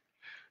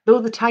 Though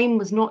the time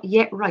was not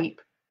yet ripe,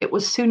 it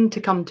was soon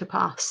to come to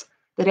pass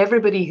that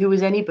everybody who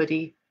was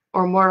anybody,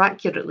 or more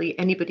accurately,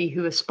 anybody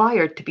who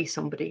aspired to be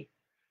somebody,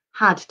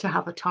 had to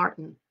have a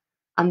tartan.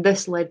 And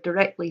this led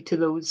directly to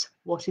those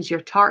 "what is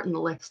your tartan"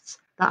 lists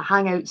that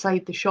hang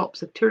outside the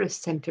shops of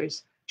tourist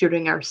centres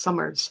during our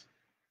summers.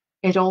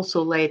 It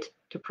also led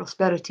to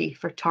prosperity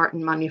for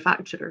tartan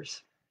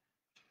manufacturers.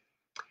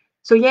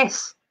 So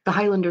yes, the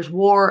Highlanders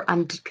wore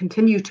and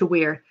continue to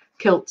wear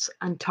kilts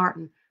and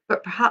tartan,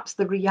 but perhaps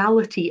the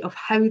reality of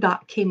how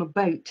that came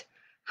about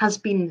has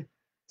been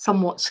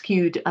somewhat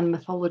skewed and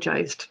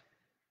mythologised.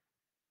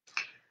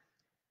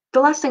 The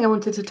last thing I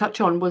wanted to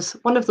touch on was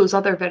one of those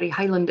other very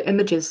Highland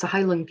images, the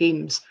Highland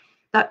Games.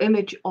 That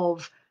image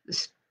of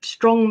the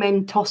strong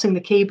men tossing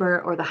the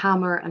caber or the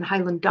hammer and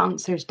Highland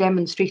dancers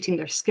demonstrating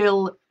their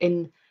skill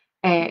in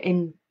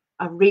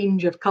a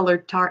range of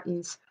coloured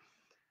tartans.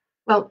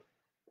 Well,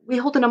 we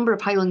hold a number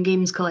of Highland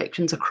Games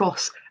collections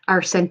across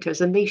our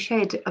centres, and they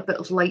shed a bit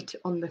of light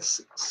on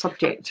this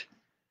subject.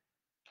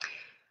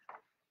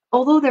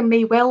 Although there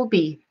may well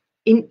be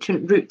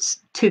ancient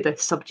roots to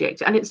this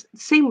subject, and it's the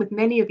same with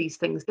many of these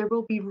things, there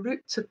will be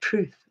roots of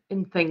truth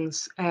in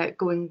things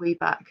going way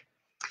back.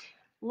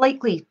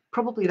 Likely,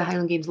 probably the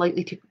Highland Games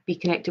likely to be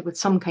connected with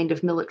some kind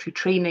of military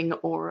training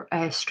or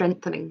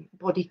strengthening,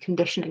 body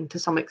conditioning to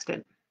some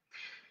extent.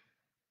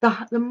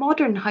 The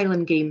modern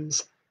Highland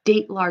Games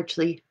date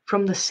largely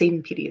from the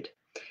same period.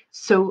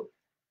 So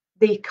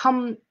they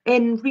come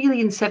in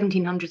really in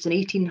 1700s and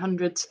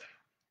 1800s,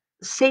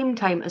 same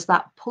time as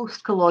that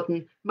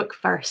post-Culloden,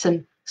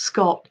 Macpherson,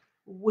 Scott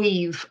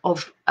wave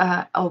of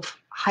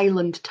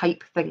Highland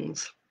type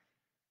things.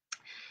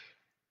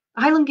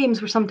 Highland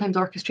Games were sometimes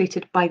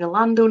orchestrated by the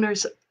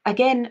landowners,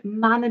 again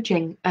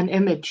managing an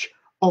image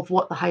of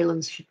what the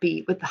Highlands should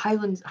be, with the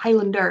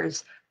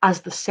Highlanders as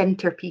the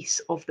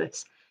centrepiece of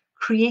this,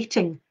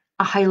 creating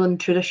a Highland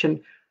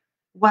tradition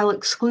while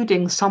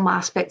excluding some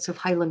aspects of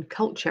Highland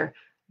culture,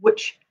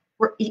 which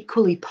were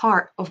equally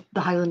part of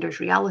the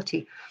Highlanders'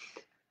 reality.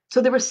 So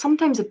there was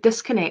sometimes a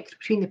disconnect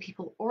between the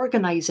people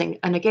organising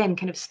and, again,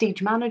 kind of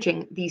stage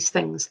managing these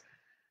things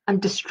and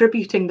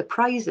distributing the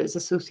prizes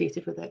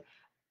associated with it,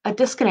 a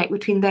disconnect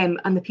between them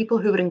and the people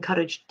who were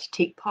encouraged to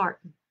take part.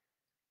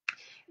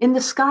 In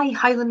the Skye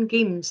Highland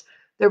Games,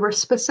 there were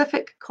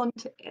specific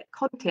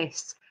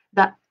contests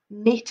that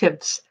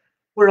natives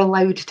were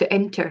allowed to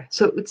enter.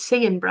 So it would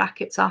say in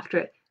brackets after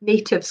it,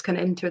 natives can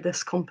enter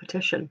this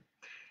competition.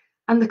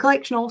 And the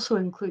collection also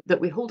that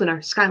we hold in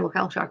our Skye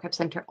Local Archive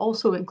Centre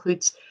also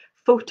includes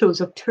photos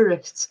of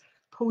tourists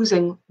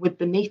posing with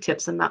the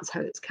natives, and that's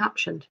how it's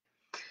captioned.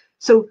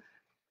 So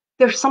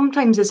there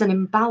sometimes is an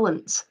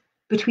imbalance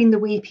between the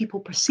way people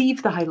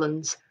perceive the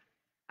Highlands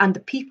and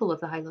the people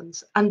of the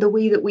Highlands and the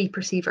way that we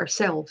perceive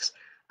ourselves.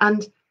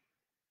 And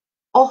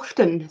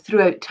often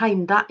throughout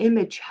time, that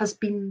image has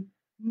been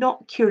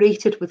not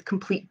curated with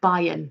complete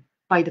buy-in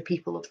by the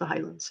people of the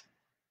Highlands.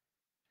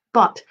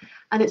 But,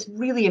 and it's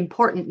really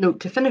important note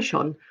to finish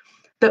on,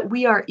 that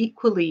we are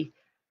equally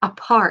a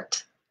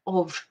part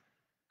of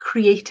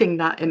creating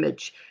that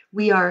image.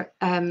 We are,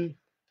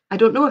 I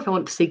don't know if I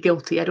want to say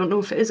guilty, I don't know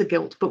if it is a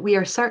guilt, but we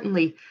are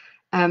certainly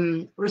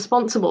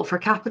responsible for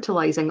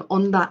capitalising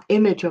on that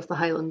image of the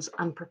Highlands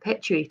and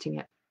perpetuating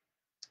it.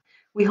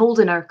 We hold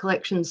in our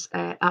collections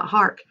at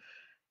Hark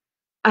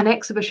an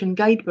exhibition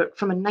guidebook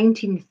from a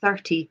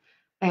 1930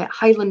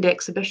 Highland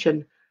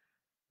exhibition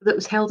that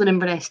was held in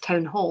Inverness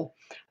Town Hall,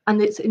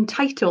 and it's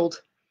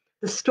entitled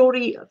The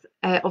Story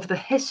of the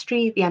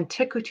History, the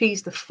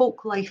Antiquities, the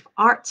Folk Life,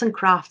 Arts and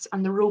Crafts,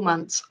 and the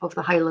Romance of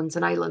the Highlands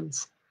and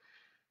Islands.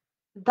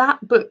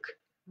 That book,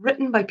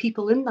 written by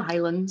people in the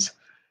Highlands,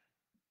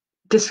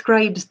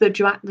 describes the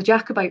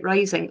Jacobite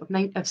Rising of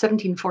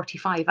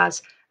 1745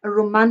 as a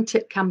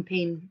romantic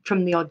campaign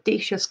from the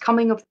audacious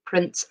coming of the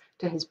prince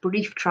to his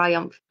brief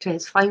triumph, to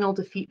his final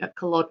defeat at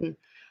Culloden,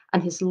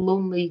 and his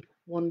lonely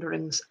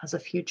wanderings as a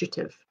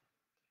fugitive.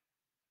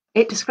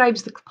 It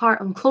describes the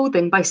part on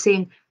clothing by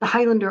saying the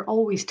Highlander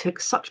always took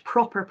such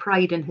proper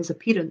pride in his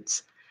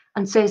appearance,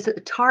 and says that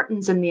the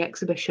tartans in the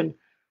exhibition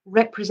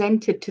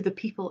represented to the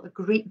people a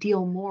great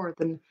deal more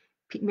than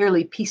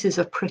merely pieces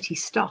of pretty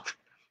stuff.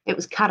 It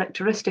was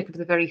characteristic of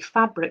the very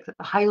fabric that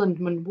the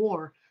Highlandman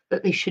wore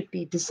that they should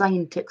be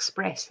designed to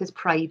express his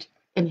pride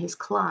in his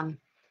clan.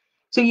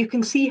 So you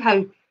can see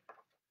how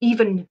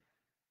even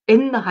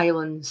in the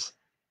Highlands,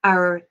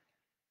 our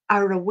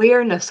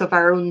awareness of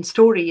our own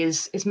story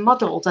is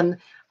muddled,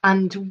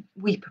 and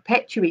we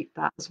perpetuate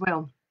that as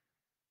well.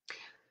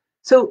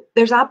 So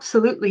there's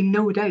absolutely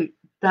no doubt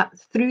that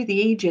through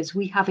the ages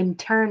we have in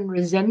turn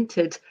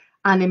resented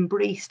and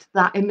embraced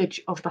that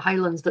image of the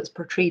Highlands that's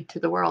portrayed to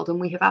the world, and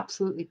we have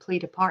absolutely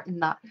played a part in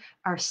that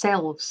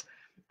ourselves,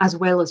 as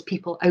well as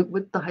people out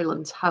with the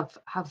Highlands have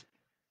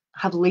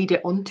laid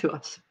it onto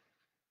us.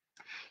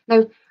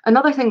 Now,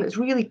 another thing that's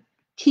really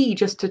key,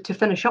 just to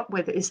finish up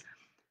with, is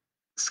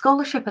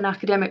scholarship and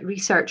academic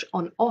research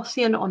on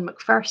Ossian, on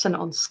Macpherson,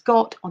 on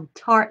Scott, on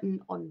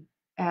tartan, on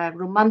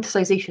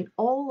romanticisation.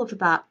 All of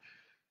that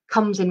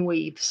comes in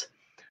waves,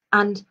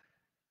 and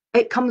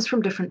it comes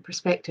from different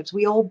perspectives.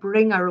 We all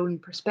bring our own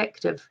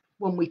perspective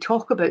when we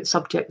talk about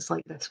subjects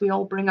like this. We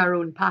all bring our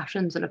own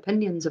passions and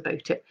opinions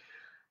about it,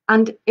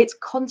 and it's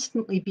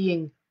constantly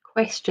being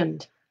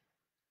questioned.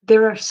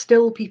 There are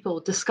still people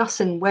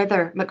discussing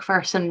whether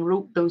Macpherson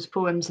wrote those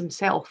poems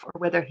himself or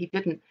whether he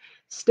didn't.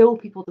 Still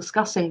people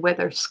discussing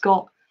whether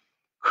Scott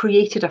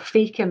created a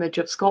fake image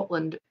of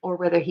Scotland or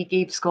whether he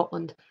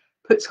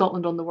put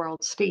Scotland on the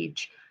world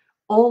stage.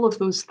 All of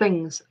those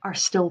things are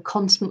still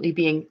constantly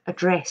being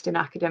addressed in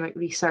academic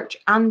research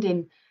and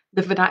in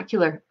the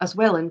vernacular as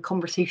well, in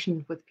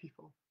conversation with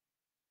people.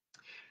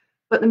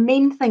 But the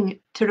main thing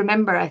to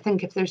remember, I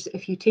think,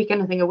 if you take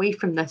anything away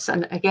from this,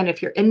 and again,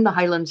 if you're in the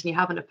Highlands and you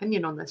have an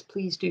opinion on this,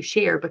 please do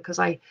share, because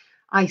I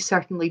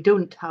certainly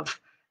don't have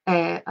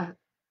a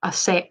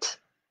set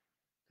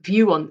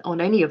view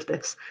on any of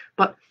this.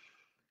 But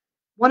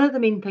one of the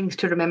main things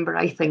to remember,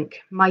 I think,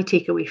 my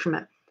takeaway from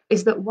it,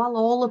 is that while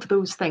all of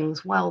those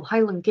things, while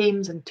Highland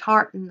Games and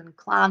tartan and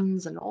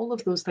clans and all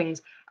of those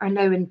things are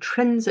now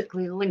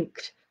intrinsically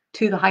linked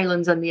to the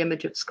Highlands and the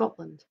image of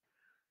Scotland,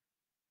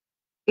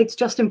 it's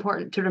just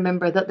important to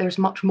remember that there's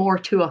much more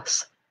to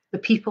us, the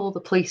people, the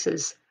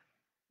places,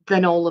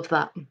 than all of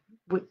that.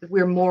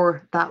 We're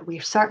more that, we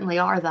certainly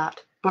are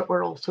that, but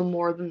we're also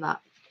more than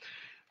that.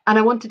 And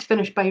I wanted to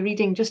finish by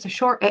reading just a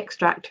short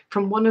extract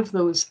from one of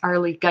those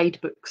early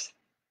guidebooks.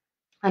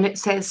 And it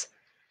says,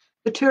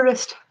 the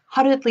tourist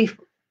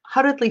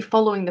hurriedly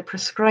following the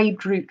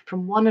prescribed route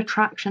from one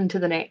attraction to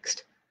the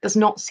next does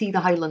not see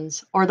the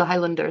Highlands or the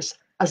Highlanders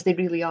as they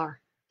really are.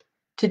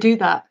 To do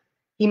that,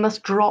 he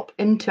must drop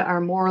into our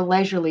more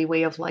leisurely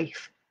way of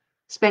life,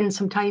 spend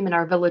some time in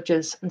our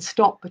villages and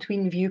stop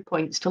between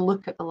viewpoints to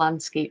look at the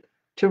landscape,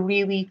 to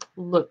really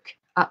look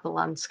at the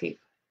landscape.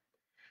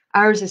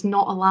 Ours is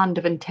not a land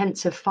of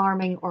intensive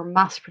farming or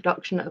mass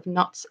production of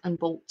nuts and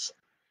bolts.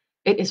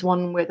 It is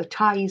one where the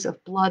ties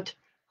of blood,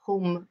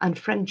 home, and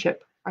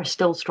friendship are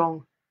still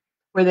strong,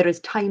 where there is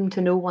time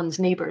to know one's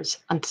neighbours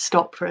and to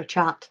stop for a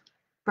chat.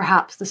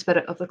 Perhaps the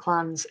spirit of the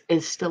clans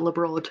is still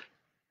abroad.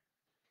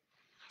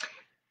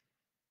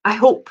 I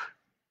hope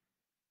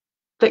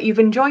that you've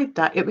enjoyed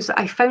that.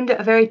 I found it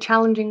a very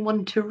challenging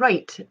one to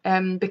write,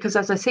 because,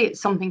 as I say,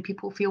 it's something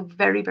people feel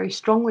very, very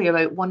strongly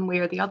about one way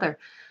or the other.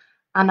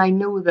 And I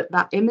know that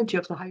that image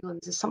of the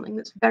Highlands is something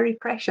that's very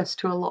precious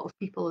to a lot of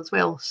people as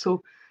well.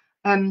 So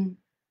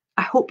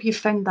I hope you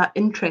found that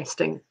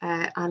interesting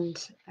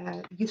and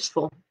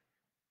useful.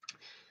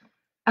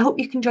 I hope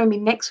you can join me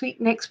next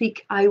week. Next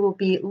week, I will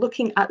be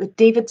looking at the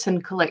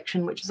Davidson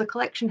collection, which is a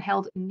collection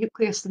held in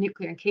Nucleus, the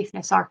Nuclear and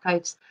Caithness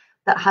Archives,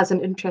 that has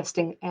an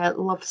interesting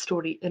love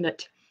story in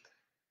it.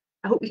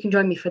 I hope you can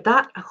join me for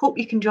that. I hope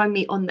you can join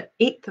me on the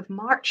 8th of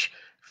March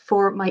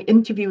for my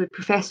interview with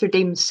Professor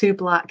Dame Sue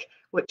Black,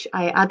 which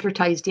I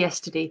advertised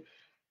yesterday.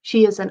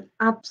 She is an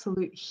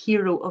absolute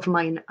hero of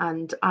mine,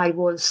 and I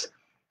was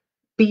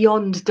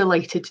beyond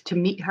delighted to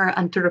meet her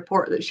and to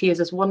report that she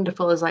is as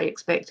wonderful as I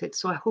expected.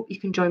 So I hope you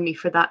can join me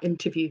for that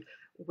interview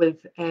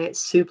with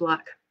Sue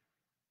Black.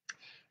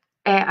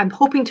 I'm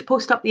hoping to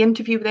post up the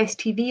interview with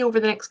STV over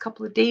the next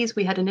couple of days.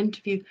 We had an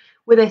interview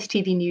with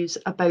STV News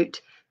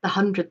about the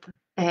 100th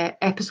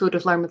episode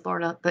of Learn with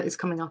Lorna that is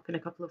coming up in a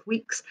couple of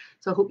weeks.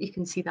 So I hope you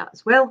can see that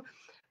as well.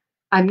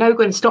 I'm now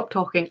going to stop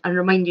talking and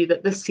remind you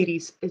that this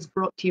series is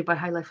brought to you by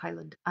High Life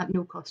Highland at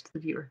no cost to the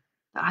viewer.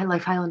 That High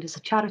Life Highland is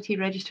a charity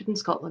registered in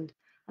Scotland,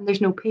 and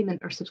there's no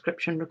payment or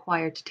subscription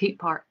required to take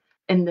part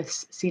in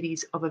this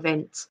series of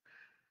events.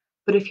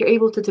 But if you're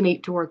able to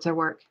donate towards our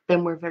work,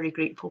 then we're very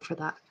grateful for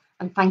that.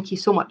 And thank you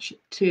so much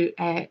to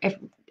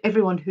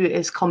everyone who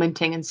is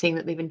commenting and saying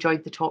that they've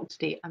enjoyed the talk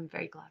today. I'm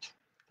very glad.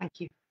 Thank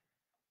you.